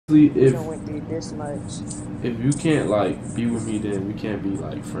If went through this much. if you can't like be with me, then we can't be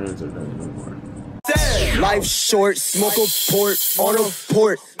like friends or nothing no more. Life short, smoke a port on a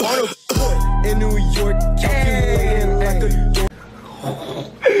port in New York, calculating like a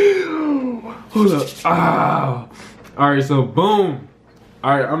Hold up. Ah. Alright, so boom.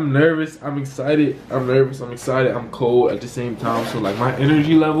 Alright, I'm nervous. I'm excited. I'm nervous. I'm excited. I'm cold at the same time. So like my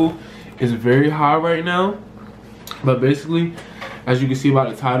energy level is very high right now. But basically, as you can see by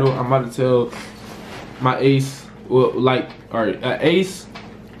the title, I'm about to tell my ace. Well, like, alright, an ace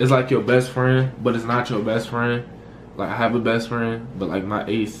is like your best friend, but it's not your best friend. Like I have a best friend, but like my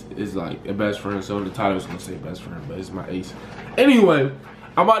ace is like a best friend. So the title is gonna say best friend, but it's my ace. Anyway,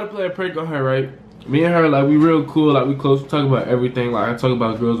 I'm about to play a prank on her, right? Me and her, like, we real cool, like, we close, we talk about everything. Like, I talk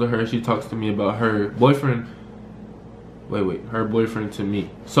about girls with her, she talks to me about her boyfriend. Wait, her boyfriend to me.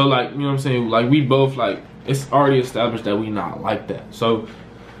 So, like, you know what I'm saying? Like, we both, like, it's already established that we not like that. So,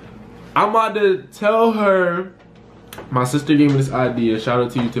 I'm about to tell her, my sister gave me this idea. Shout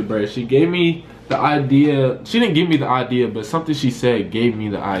out to you, to Brad. She gave me the idea. She didn't give me the idea, but something she said gave me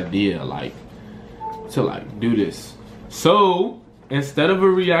the idea, like, to, like, do this. So, instead of a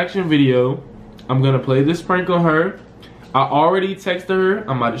reaction video, I'm gonna play this prank on her. I already texted her.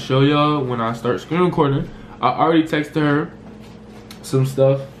 I'm about to show y'all when I start screen recording. I already texted her some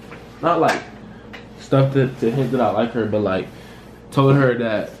stuff. Not like stuff to hint that I like her, but like told her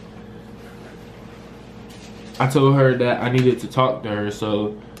that I told her that I needed to talk to her.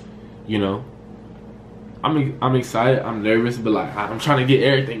 So, you know, I'm excited, I'm nervous, but like I'm trying to get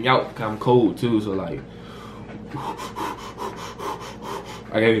everything out because I'm cold too. So like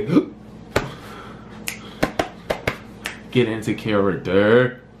I gotta get into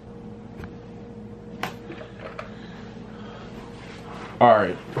character.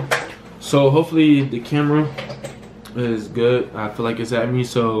 Alright, so hopefully the camera is good. I feel like it's at me,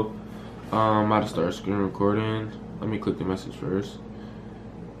 so I'm about to start screen recording. Let me click the message first.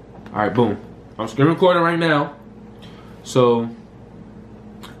 Alright, boom. I'm screen recording right now. So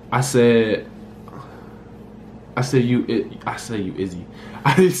I said you Izzy.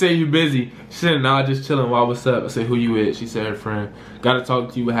 I didn't say you busy. She said, nah, just chilling. Why, what's up? I said, who you with? She said, her friend. Gotta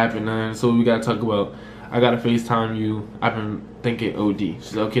talk to you, what happened, man? So we gotta talk about, I gotta FaceTime you. I've been thinking OD. She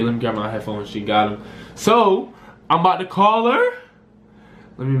said, okay, let me grab my headphones. She got them. So, I'm about to call her.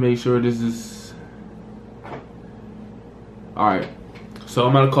 Let me make sure this is, alright. So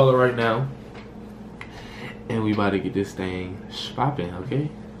I'm about to call her right now. And we about to get this thing popping,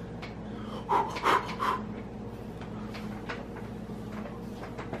 okay?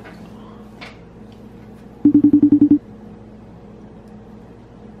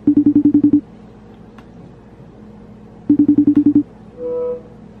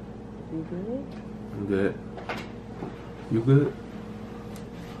 You good? I'm good. You good?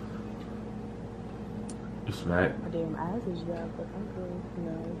 You smack? My damn eyes is dry, but I'm good.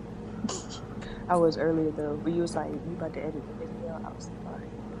 No. I was earlier though, but you was like, you about to edit the video. I was like, alright.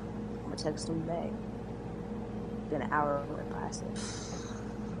 I'm gonna text him back. Then an hour went by. I said,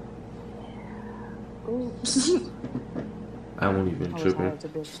 oops. I won't even I was tripping. hard to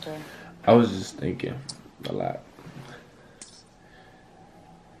bitch her. I was just thinking a lot.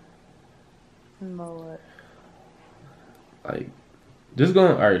 Lord. Like, this is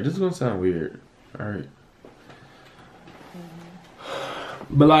gonna sound weird. Alright.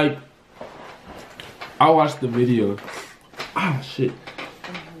 But like, I watched the video. Ah, shit.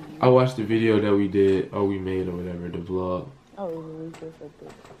 I watched the video that we did, or we made, or whatever, the vlog. Oh, it was really good for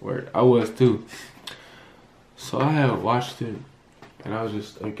this. Word. I was too. So I had watched it, and I was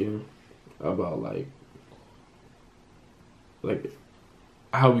just thinking about like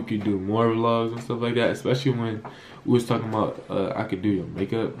how we could do more vlogs and stuff like that, especially when we was talking about I could do your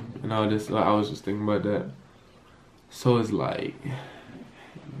makeup and all this. So I was just thinking about that. So it's like,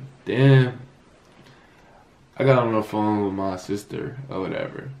 damn, I got on the phone with my sister or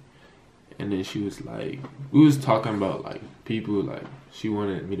whatever, and then she was like, we was talking about like people, like she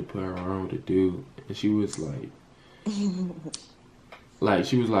wanted me to put her on with a dude, and she was like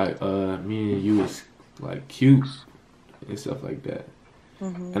she was like, me and you was like cute and stuff like that.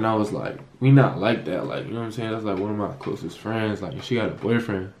 And I was like, we not like that, like, you know what I'm saying? That's like one of my closest friends, like she got a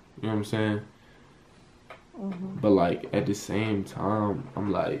boyfriend, you know what I'm saying? But like at the same time,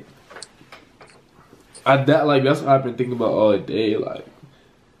 I'm like, that's what I've been thinking about all day, like.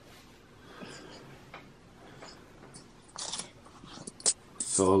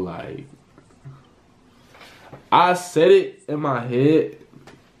 So like, I said it in my head,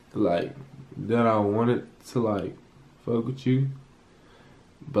 like, that I wanted to like fuck with you.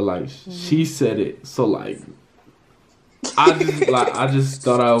 But like she said it, so like I just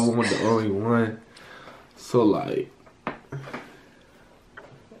thought I was the only one. So like,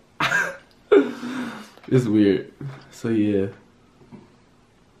 it's weird. So yeah,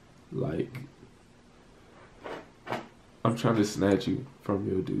 like, I'm trying to snatch you from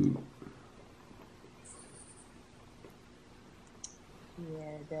your dude.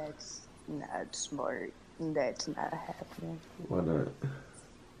 Yeah, that's not smart. That's not happening. Why not?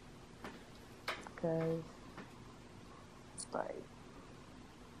 Because, like,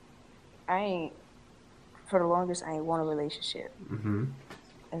 for the longest, I ain't want a relationship. Mm-hmm.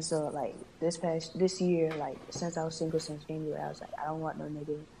 And so, like, this year, like, since I was single since January, I was like, I don't want no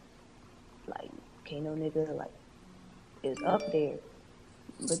nigga. Like, can't no nigga, like, is up there.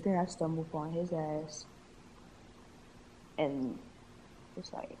 But then I stumbled upon his ass. And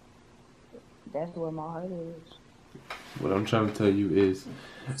it's like, that's where my heart is. What I'm trying to tell you is,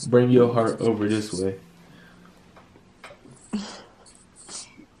 bring your heart over this way.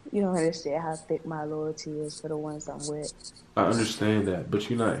 You don't understand how thick my loyalty is for the ones I'm with. I understand that, but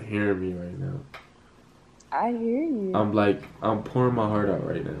you're not hearing me right now. I hear you. I'm pouring my heart out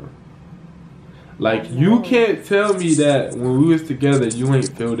right now. Like, you can't tell me that when we was together, you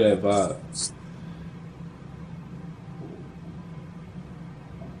ain't feel that vibe.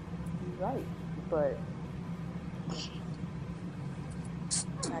 You're right, but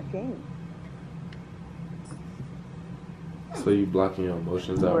I can't. So you blocking your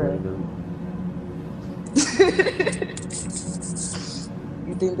emotions out right now?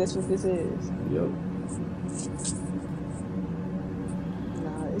 You think that's what this is? Yep.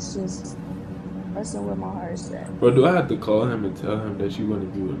 Nah, it's just messing with my heart set. Bro, do I have to call him and tell him that you want to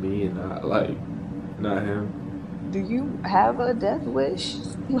be with me and not him? Do you have a death wish?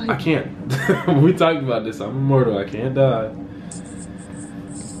 Like, I can't. We talked about this. I'm immortal. I can't die.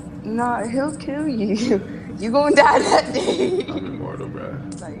 Nah, he'll kill you. You gonna die that day. I'm immortal, bro.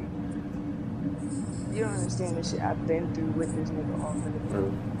 Like, you don't understand the shit I've been through with this nigga off of the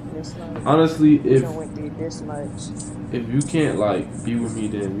this long. Honestly, if I went through this much. If you can't like be with me,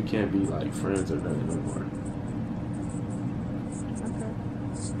 then we can't be like friends or nothing no more.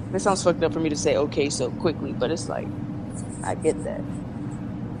 Okay. It sounds fucked up for me to say okay so quickly, but it's like, I get that.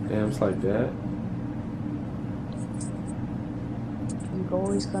 Damn, it's like that. You can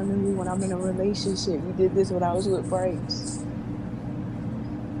always come to me when I'm in a relationship. You did this when I was with Bryce.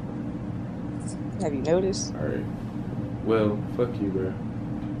 Have you noticed? Alright. Well, fuck you, bro.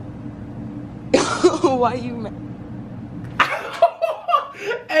 Why you mad?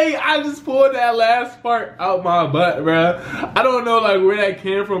 Hey, I just pulled that last part out my butt, bro. I don't know like where that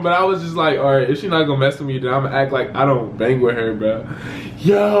came from, but I was just like, alright, if she's not gonna mess with me, then I'm gonna act like I don't bang with her, bro.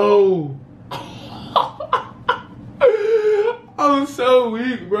 Yo! I'm so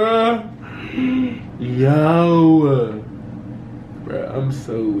weak, bro. Yo! Bro, I'm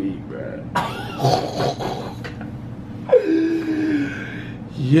so weak, bro.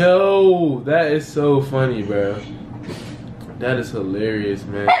 Yo, that is so funny, bro. That is hilarious,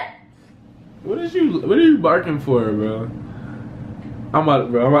 man. What are you barking for, bro? I'm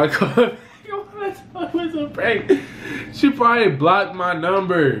about to call her. It was a prank. She probably blocked my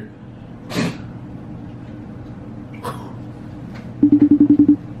number. I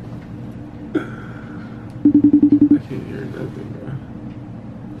can't hear nothing, bro.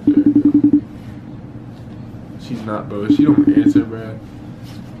 There we go. She's not, bro. She don't answer, bro.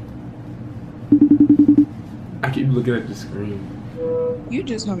 I keep looking at the screen. You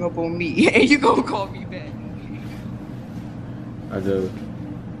just hung up on me and you gonna call me back. I know.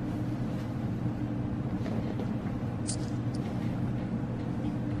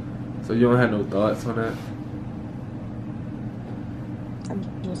 So you don't have no thoughts on that? I'm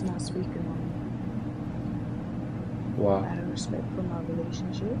just not speaking on it. Wow. Out of respect for my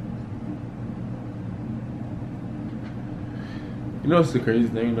relationship. You know what's the crazy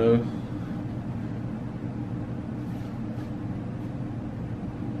thing though?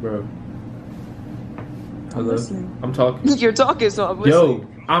 Bro. Hello? I'm talking. You're talking, so I'm listening.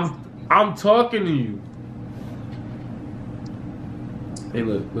 Yo, I'm talking to you. Hey,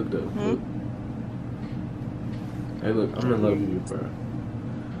 look though. Look. Hey, look, I'm in love with you, bro.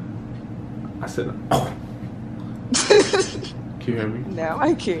 I said, oh. Can you hear me? Now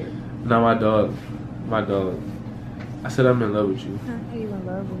I can. Now my dog. I said I'm in love with you. How you in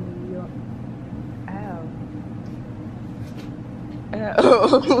love with me?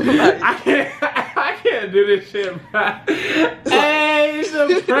 I can't do this shit, bro. Hey, it's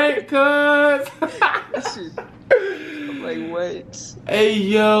a prank, cuz. I'm like, what? Hey,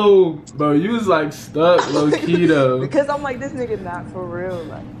 yo. Bro, you was like stuck low-key, though. Because I'm like, this nigga not for real.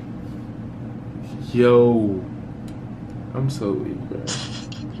 Like, yo. I'm so weak, bro.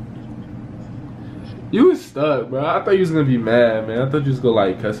 You was stuck, bro. I thought you was gonna be mad, man. I thought you was gonna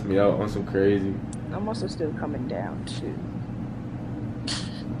like cuss me out on some crazy. I'm also still coming down too.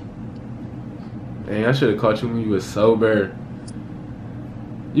 Dang, I should have caught you when you was sober.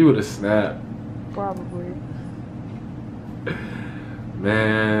 You would have snapped. Probably.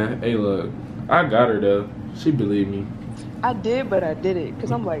 Man, hey, look, I got her though. She believed me. I did, but I did it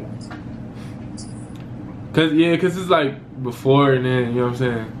because I'm like. Cause it's like before and then, you know what I'm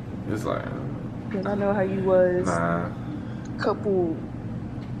saying? It's like. Because I know how you was. Nah. Couple,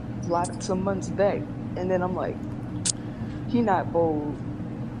 lots of months back, and then I'm like, he not bold.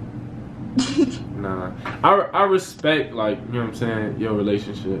 Nah, I respect, like, you know what I'm saying, your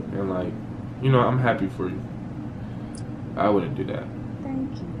relationship, and like, you know, I'm happy for you. I wouldn't do that.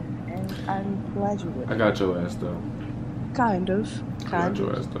 Thank you, and I'm glad you would. I got your ass though. Kind of. I got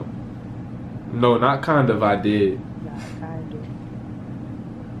your ass though. No, not kind of. I did. Not kind of.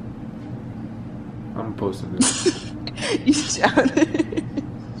 I'm posting this. You shouted.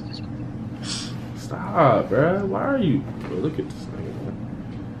 Stop, bruh. Why are you? Bro, look at this nigga, man.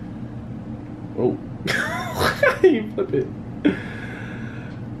 Oh. You flip it.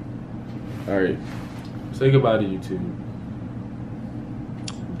 Alright. Say goodbye to YouTube.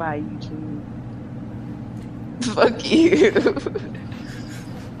 Bye, YouTube. Fuck you.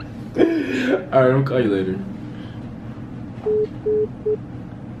 Alright, I'm gonna call you later.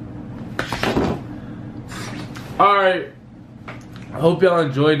 Alright. I hope y'all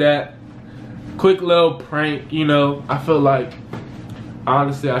enjoyed that. Quick little prank, you know. I feel like,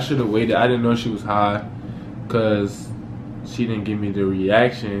 honestly, I should have waited. I didn't know she was high because she didn't give me the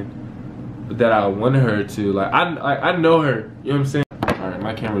reaction that I wanted her to. Like, I know her, you know what I'm saying? Alright,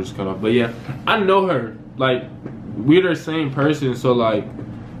 my camera just cut off. But yeah, I know her. Like, we're the same person, so like,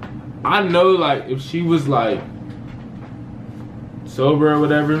 I know, like, if she was like sober or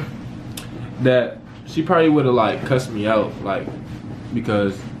whatever, that she probably would have like cussed me out, like,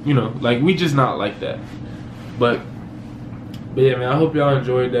 because, you know, like, we just not like that. But yeah, man, I hope y'all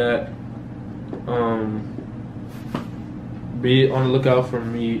enjoyed that. Be on the lookout for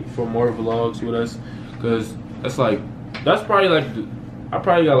me for more vlogs with us, because that's probably like, I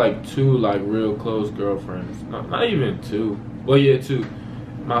probably got like 2 like real close girlfriends. Not even 2. Well, yeah, 2.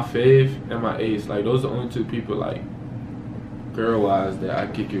 My fave and my ace. Like, those are the only 2 people, like, girl-wise, that I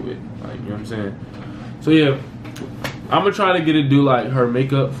kick it with. Like, you know what I'm saying? So yeah, I'm gonna try to get to do like her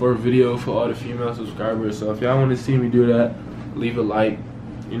makeup for a video for all the female subscribers. So if y'all want to see me do that, leave a like.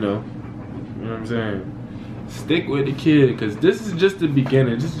 You know what I'm saying? Stick with the kid, because this is just the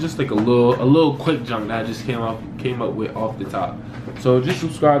beginning. This is just like a little quick jump that I just came up with off the top. So just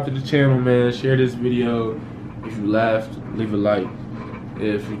subscribe to the channel, man. Share this video. If you laughed, leave a like.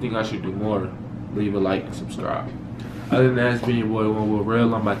 If you think I should do more, leave a like and subscribe. Other than that, it's been your boy One Will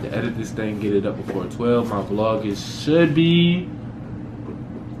Real. I'm about to edit this thing, get it up before 12. My vlog should be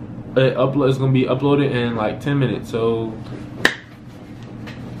it's gonna be uploaded in like 10 minutes. So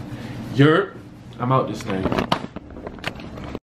I'm out this thing.